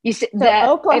game.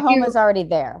 Oklahoma's already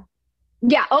there.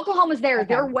 Yeah, Oklahoma's there. Okay.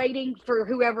 They're waiting for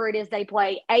whoever it is they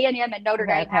play. A&M and Notre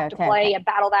Dame have to play and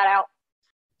battle that out.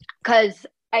 Because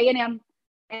A&M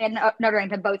and Notre Dame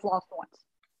have both lost once.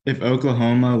 If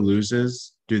Oklahoma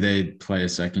loses, do they play a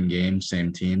second game,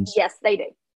 same teams? Yes, they do.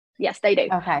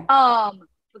 Okay.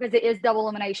 Because it is double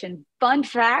elimination. Fun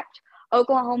fact,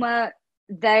 Oklahoma,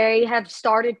 they have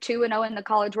started 2-0 in the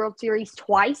College World Series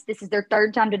twice. This is their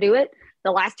third time to do it.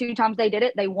 The last 2 times they did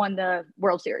it, they won the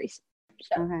World Series.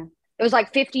 So it was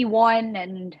like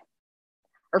 51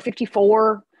 or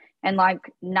 54 and like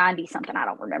 90 something. I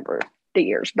don't remember the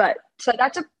years, but so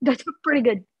that's a pretty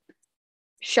good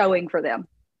showing for them.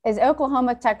 Is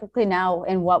Oklahoma technically now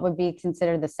in what would be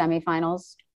considered the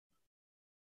semifinals?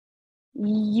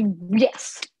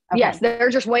 Yes. Okay. Yes, they're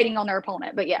just waiting on their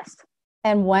opponent, but yes.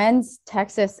 And when's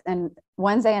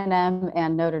A&M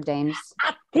and Notre Dame's?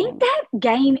 I think that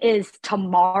game is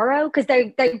tomorrow because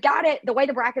they've got it. The way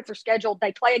the brackets are scheduled,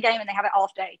 they play a game and they have an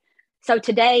off day. So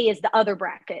today is the other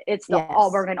bracket. It's the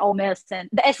Auburn and Ole Miss, and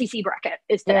the SEC bracket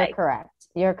is today.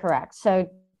 You're correct. So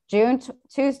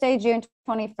Tuesday, June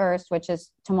 21st, which is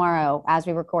tomorrow as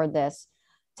we record this,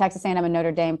 Texas A&M and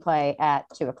Notre Dame play at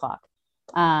 2:00.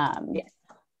 Yes.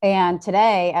 And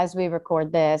today, as we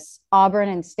record this, Auburn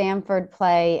and Stanford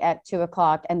play at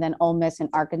 2:00, and then Ole Miss and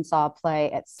Arkansas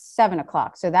play at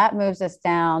 7:00. So that moves us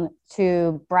down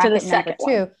to bracket number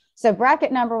 2. So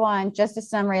bracket number 1, just a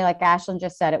summary, like Ashlyn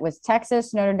just said, it was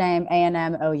Texas, Notre Dame,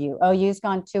 A&M, OU. OU's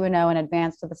gone 2-0 and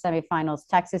advanced to the semifinals.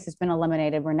 Texas has been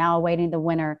eliminated. We're now awaiting the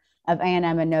winner of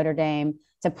A&M and Notre Dame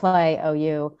to play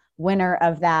OU. Winner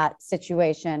of that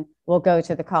situation will go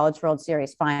to the College World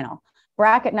Series final.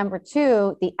 Bracket number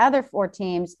 2, the other 4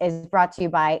 teams, is brought to you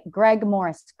by Greg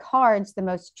Morris Cards, the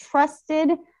most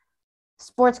trusted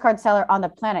sports card seller on the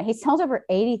planet. He sells over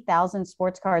 80,000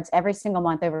 sports cards every single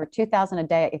month, over 2,000 a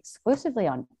day, exclusively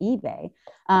on eBay.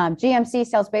 GMC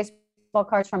sells baseball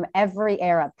cards from every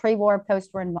era, pre-war,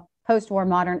 post-war,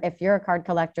 modern. If you're a card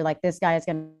collector, like this guy is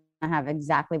going to have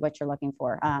exactly what you're looking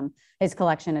for. His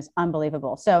collection is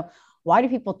unbelievable. So why do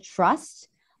people trust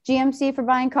GMC for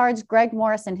buying cards? Greg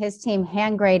Morris and his team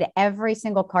hand grade every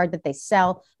single card that they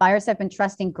sell. Buyers have been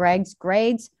trusting Greg's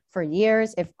grades for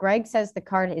years. If Greg says the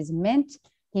card is mint,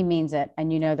 he means it,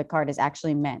 and you know the card is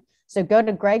actually mint. So go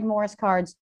to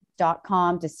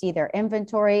gregmorriscards.com to see their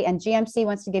inventory, and GMC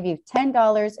wants to give you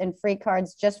 $10 in free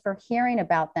cards just for hearing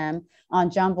about them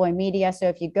on John Boy Media. So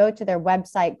if you go to their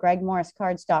website,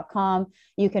 gregmorriscards.com,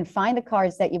 you can find the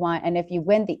cards that you want, and if you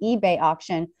win the eBay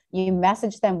auction, you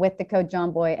message them with the code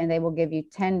John Boy, and they will give you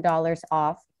 $10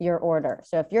 off your order.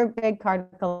 So if you're a big card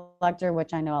collector,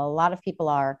 which I know a lot of people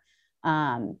are,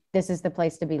 this is the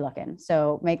place to be looking.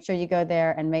 So make sure you go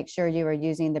there and make sure you are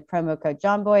using the promo code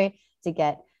John Boy to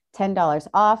get $10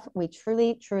 off. We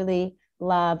truly, truly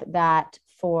love that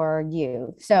for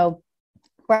you. So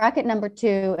bracket number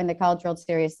 2 in the College World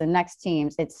Series, the next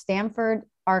teams, it's Stanford,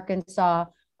 Arkansas,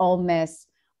 Ole Miss,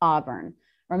 Auburn.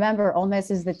 Remember, Ole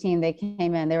Miss is the team they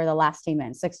came in. They were the last team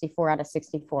in, 64 out of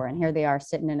 64. And here they are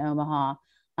sitting in Omaha.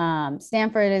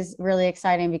 Stanford is really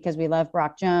exciting because we love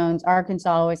Brock Jones.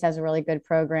 Arkansas always has a really good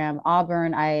program.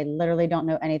 Auburn, I literally don't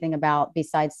know anything about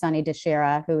besides Sonny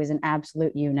DeShera, who is an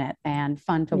absolute unit and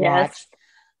fun to watch.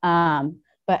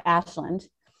 But Ashland,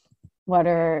 you want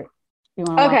to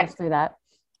walk us through that?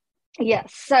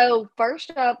 Yes. So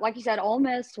first up, like you said, Ole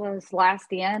Miss was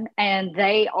last in, and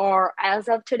they are, as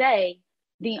of today,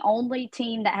 the only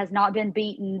team that has not been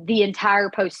beaten the entire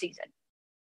postseason.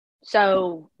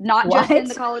 So not just in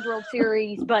the College World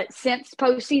Series, but since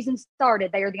postseason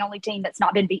started, they are the only team that's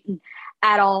not been beaten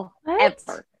at all,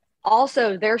 ever.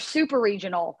 Also, they're super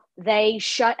regional. They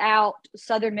shut out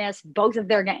Southern Miss both of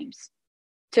their games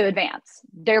to advance.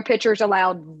 Their pitchers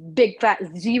allowed big fat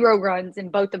 0 runs in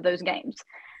both of those games.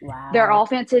 Wow. Their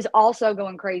offense is also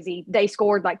going crazy. They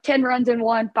scored like 10 runs in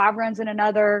one, 5 runs in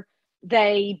another.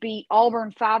 They beat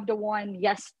Auburn 5-1.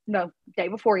 Day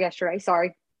before yesterday.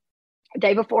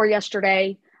 They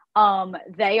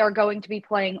are going to be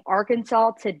playing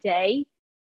Arkansas today.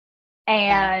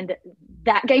 And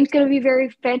that game's going to be very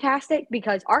fantastic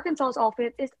because Arkansas's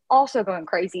offense is also going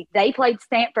crazy. They played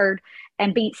Stanford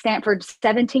and beat Stanford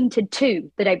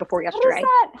 17-2 the day before yesterday.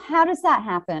 How does that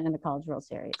happen in the College World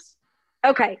Series?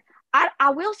 Okay.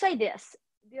 I will say this.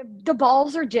 The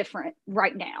balls are different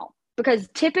right now because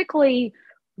typically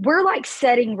we're like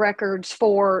setting records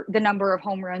for the number of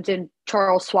home runs in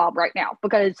Charles Schwab right now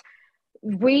because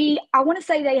I want to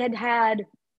say they had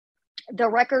the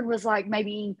record was like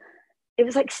maybe it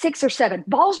was like 6 or 7.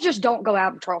 Balls just don't go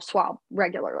out of Charles Schwab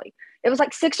regularly. It was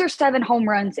like 6 or 7 home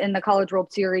runs in the College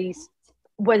World Series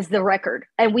was the record.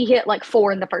 And we hit like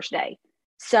 4 in the first day.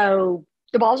 So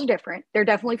the balls are different. They're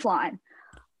definitely flying.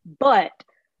 But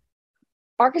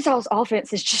Arkansas's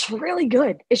offense is just really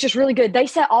good. It's just really good. They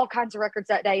set all kinds of records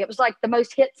that day. It was like the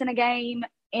most hits in a game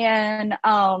in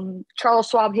Charles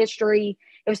Schwab history.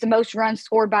 It was the most runs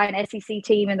scored by an SEC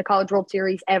team in the College World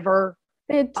Series ever.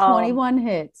 They had 21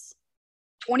 hits.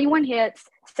 21 hits,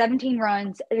 17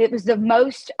 runs. It was the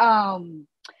most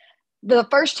the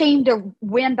first team to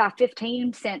win by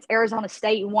 15 since Arizona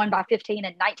State won by 15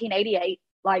 in 1988.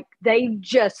 Like, they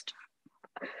just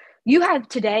 – you have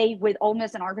today with Ole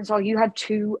Miss and Arkansas, you have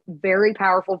two very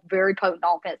powerful, very potent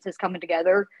offenses coming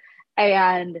together.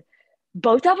 And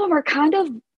both of them are kind of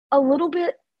a little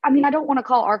bit – I mean, I don't want to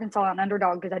call Arkansas an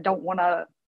underdog because I don't want to,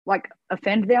 like,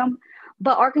 offend them.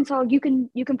 But Arkansas, you can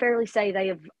fairly say they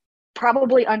have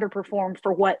probably underperformed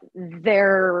for what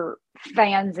their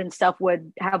fans and stuff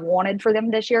would have wanted for them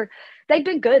this year. They've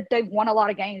been good. They've won a lot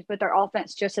of games, but their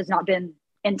offense just has not been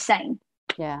insane.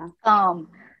 Yeah.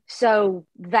 So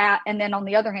that, and then on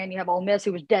the other hand, you have Ole Miss,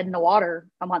 who was dead in the water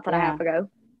a month and a half ago.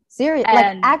 Seriously,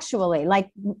 like actually, like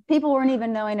people weren't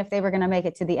even knowing if they were going to make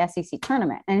it to the SEC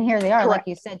tournament. And here they are, like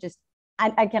you said, just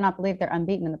I cannot believe they're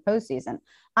unbeaten in the postseason.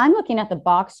 I'm looking at the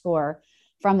box score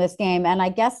from this game, and I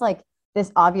guess like this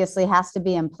obviously has to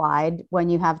be implied when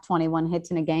you have 21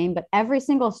 hits in a game, but every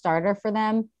single starter for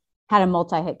them had a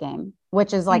multi-hit game,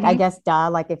 which is like, I guess,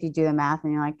 like if you do the math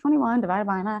and you're like 21 divided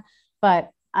by 9.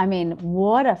 But I mean,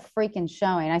 what a freaking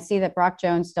showing. I see that Brock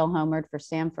Jones still homered for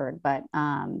Stanford, but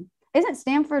isn't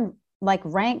Stanford like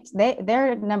ranked?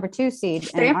 They're number 2 seed.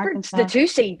 Stanford's the 2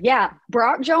 seed. Yeah.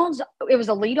 Brock Jones, it was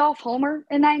a leadoff homer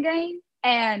in that game.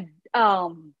 And that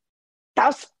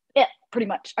was it pretty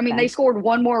much. I mean, they scored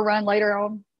one more run later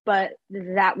on, but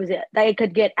that was it. They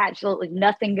could get absolutely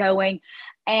nothing going.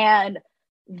 And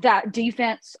that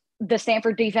defense, the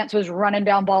Stanford defense, was running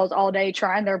down balls all day,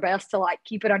 trying their best to like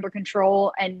keep it under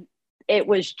control. And it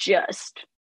was just,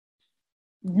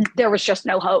 there was just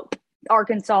no hope.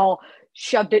 Arkansas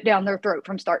shoved it down their throat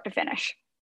from start to finish.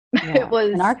 Yeah. It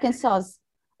was, and Arkansas's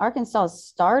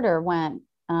starter went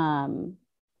 7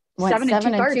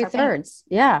 2/3.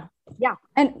 Yeah.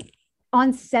 And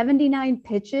on 79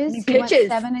 pitches, he went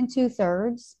 7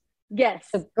 2/3. Yes.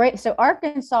 So great. So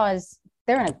Arkansas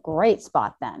they're in a great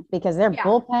spot then because their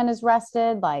bullpen is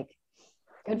rested. Like,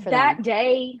 good for that them.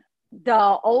 Day,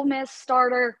 the Ole Miss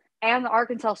starter and the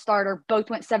Arkansas starter both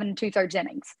went 7 2/3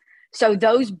 innings. So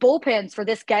those bullpens for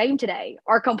this game today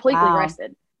are completely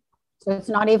rested. So it's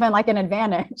not even like an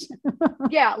advantage.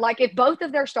 Yeah, like if both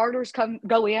of their starters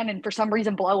go in and for some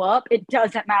reason blow up, it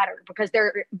doesn't matter because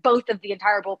both of the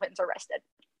entire bullpens are rested.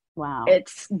 Wow.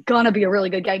 It's gonna be a really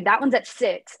good game. That one's at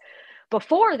 6.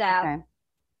 Before that,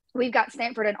 we've got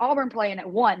Stanford and Auburn playing at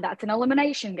 1. That's an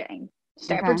elimination game.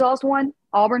 Stanford's lost 1.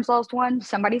 Auburn's lost 1.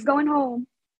 Somebody's going home.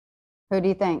 Who do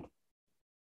you think?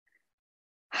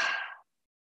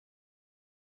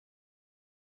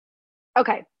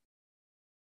 Okay.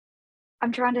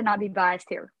 I'm trying to not be biased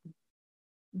here,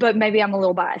 but maybe I'm a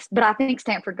little biased. But I think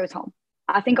Stanford goes home.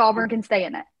 I think Auburn can stay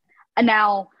in it. And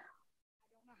now,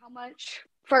 I don't know how much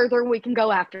further we can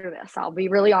go after this. I'll be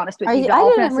really honest with you. I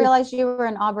didn't realize you were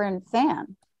an Auburn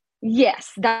fan.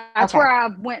 Yes, that's where I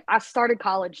went. I started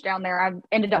college down there. I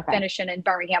ended up finishing in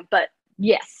Birmingham. But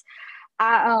yes,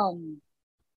 I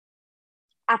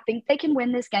think they can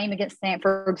win this game against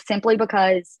Stanford simply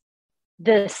because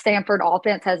the Stanford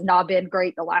offense has not been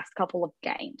great the last couple of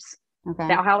games. Okay.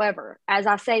 Now, however, as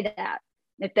I say that,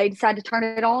 if they decide to turn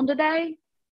it on today,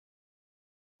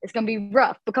 it's going to be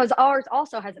rough because ours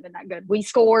also hasn't been that good. We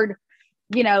scored,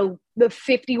 the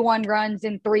 51 runs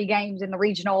in 3 games in the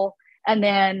regional and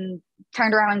then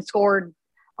turned around and scored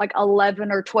like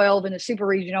 11 or 12 in the super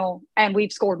regional. And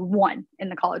we've scored 1 in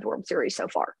the College World Series so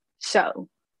far. So.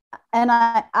 And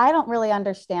I don't really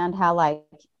understand how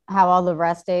all the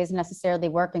rest days necessarily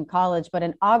work in college, but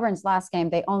in Auburn's last game,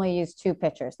 they only used 2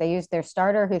 pitchers. They used their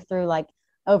starter who threw like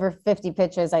over 50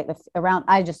 pitches around.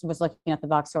 I just was looking at the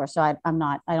box score, so I don't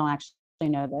actually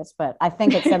know this, but I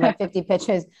think it said like 50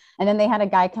 pitches. And then they had a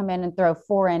guy come in and throw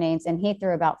 4 innings, and he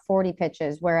threw about 40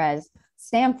 pitches, whereas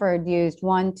Stanford used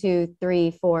 1, 2,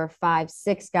 3, 4, 5,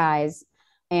 6 guys,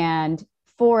 and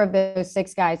 4 of those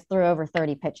 6 guys threw over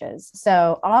 30 pitches.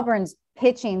 So Auburn's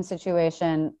pitching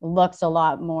situation looks a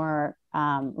lot more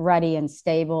ready and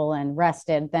stable and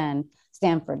rested than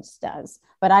Stanford's does.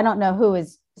 But I don't know who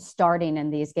is starting in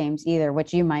these games either,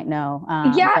 which you might know.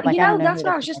 That's what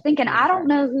I was just thinking. I don't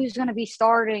know who's going to be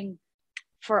starting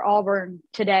for Auburn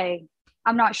today.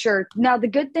 I'm not sure. Now, the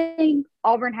good thing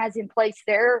Auburn has in place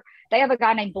there, they have a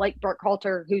guy named Blake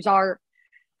Burkhalter, who's I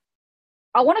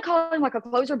want to call him like a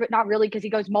closer, but not really because he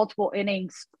goes multiple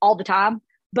innings all the time.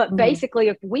 But basically,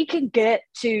 if we can get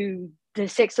to the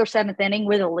 6th or 7th inning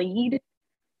with a lead,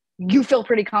 you feel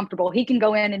pretty comfortable. He can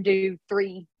go in and do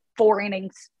 3-4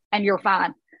 innings and you're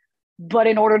fine. But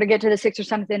in order to get to the 6th or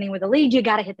 7th inning with a lead, you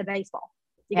got to hit the baseball.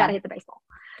 You got to hit the baseball.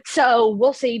 So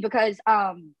we'll see, because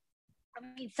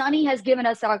Sonny has given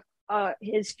us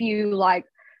his few like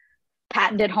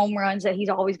patented home runs that he's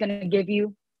always going to give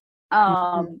you.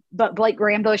 But Blake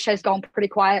Grambush has gone pretty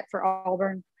quiet for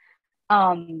Auburn.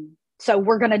 So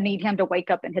we're going to need him to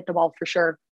wake up and hit the ball for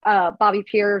sure. Bobby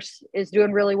Pierce is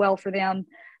doing really well for them.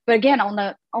 But again, on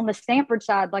the Stanford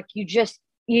side, like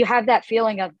you have that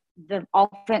feeling of the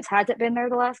offense hasn't been there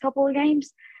the last couple of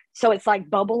games. So it's like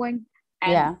bubbling.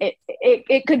 And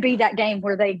it could be that game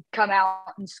where they come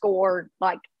out and score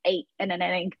like 8 in an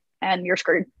inning and you're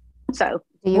screwed. So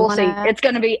we'll see. It's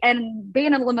going to be, and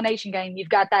being an elimination game, you've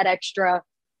got that extra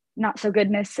not so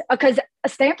goodness, because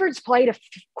Stanford's played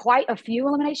quite a few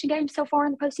elimination games so far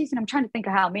in the postseason. I'm trying to think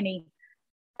of how many.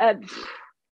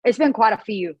 It's been quite a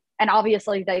few, and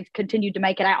obviously they've continued to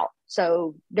make it out,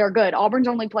 so they're good. Auburn's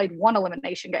only played 1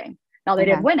 elimination game. Now they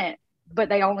didn't win it, but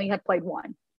they only have played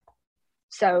 1.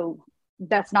 So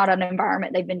that's not an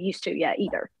environment they've been used to yet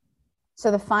either.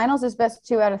 So the finals is best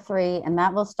 2 out of 3, and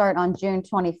that will start on June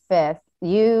 25th.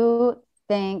 You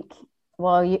think,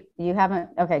 well, you haven't,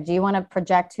 okay. Do you want to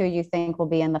project who you think will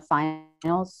be in the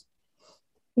finals?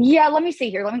 Yeah, let me see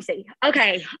here. Let me see.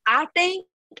 Okay, I think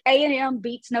A&M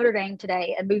beats Notre Dame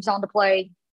today and moves on to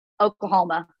play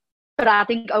Oklahoma. But I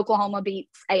think Oklahoma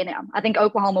beats A&M. I think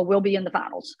Oklahoma will be in the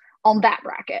finals on that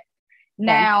bracket. Okay.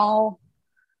 Now,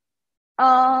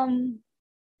 Ole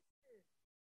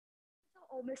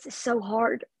Miss is so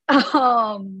hard.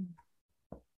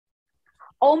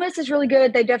 Ole Miss is really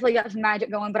good. They definitely got some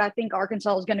magic going, but I think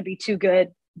Arkansas is going to be too good.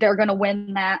 They're going to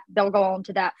win that. They'll go on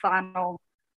to that final.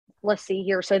 Let's see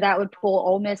here. So that would pull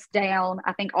Ole Miss down.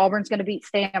 I think Auburn's going to beat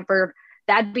Stanford.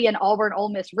 That'd be an Auburn-Ole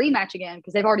Miss rematch again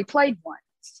because they've already played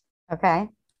once. Okay.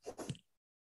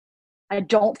 I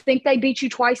don't think they beat you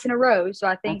twice in a row. So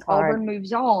I think Auburn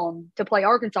moves on to play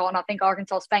Arkansas, and I think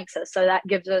Arkansas spanks us. So that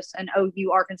gives us an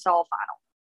OU-Arkansas final.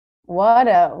 What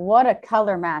a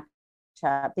color matchup.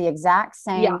 The exact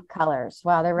same colors.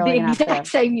 Wow, they're really the exact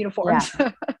same uniforms.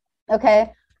 Yeah.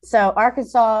 Okay. So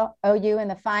Arkansas, OU in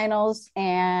the finals,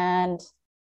 and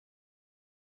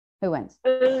who wins?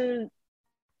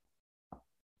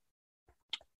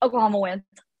 Oklahoma wins.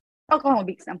 Oklahoma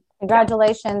beats them.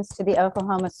 Congratulations to the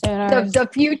Oklahoma Sooners. The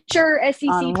future SEC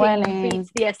team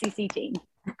beats the SEC team.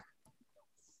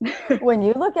 When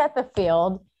you look at the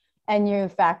field and you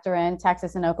factor in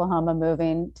Texas and Oklahoma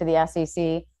moving to the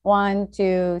SEC, 1,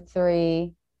 2,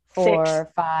 3,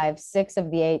 4, 5, 6 of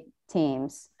the 8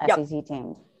 teams, SEC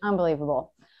teams.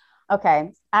 Unbelievable.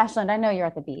 Okay, Ashland, I know you're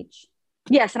at the beach.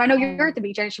 Yes, and I know you're at the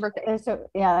beach. It's your birthday.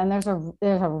 And there's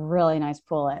a really nice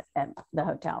pool at the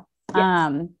hotel.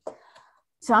 Yes.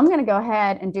 So I'm going to go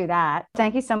ahead and do that.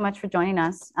 Thank you so much for joining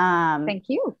us. Thank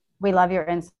you. We love your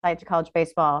insight to college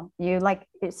baseball.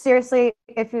 Seriously,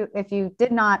 if you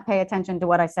did not pay attention to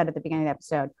what I said at the beginning of the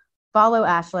episode, follow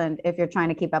Ashland if you're trying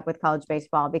to keep up with college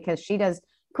baseball, because she does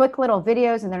quick little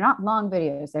videos, and they're not long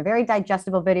videos. They're very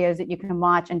digestible videos that you can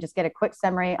watch and just get a quick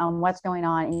summary on what's going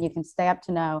on, and you can stay up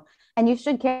to know. And you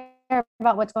should care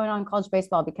about what's going on in college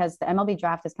baseball, because the MLB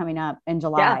draft is coming up in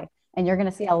July, and you're going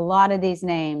to see a lot of these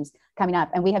names coming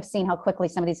up. And we have seen how quickly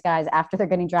some of these guys, after they're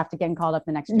getting drafted, getting called up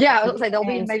the next year. Yeah, I was say they'll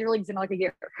be in major leagues in like a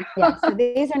year. Yeah, so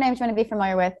these are names you want to be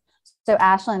familiar with. So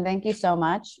Ashland, thank you so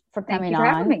much for coming on. Thank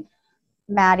you for having me.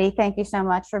 Maddie, thank you so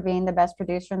much for being the best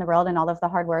producer in the world and all of the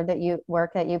hard work that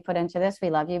you put into this. We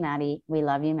love you, Maddie. We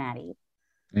love you, Maddie.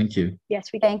 Thank you.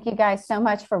 Yes, we do. Thank you guys so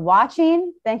much for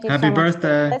watching. Thank you happy so much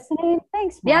birthday. for listening.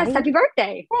 Thanks, Maddie. Yes, happy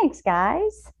birthday. Thanks,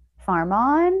 guys. Farm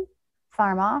on,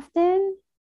 farm often.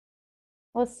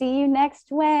 We'll see you next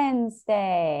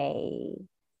Wednesday.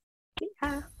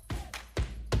 Yeah.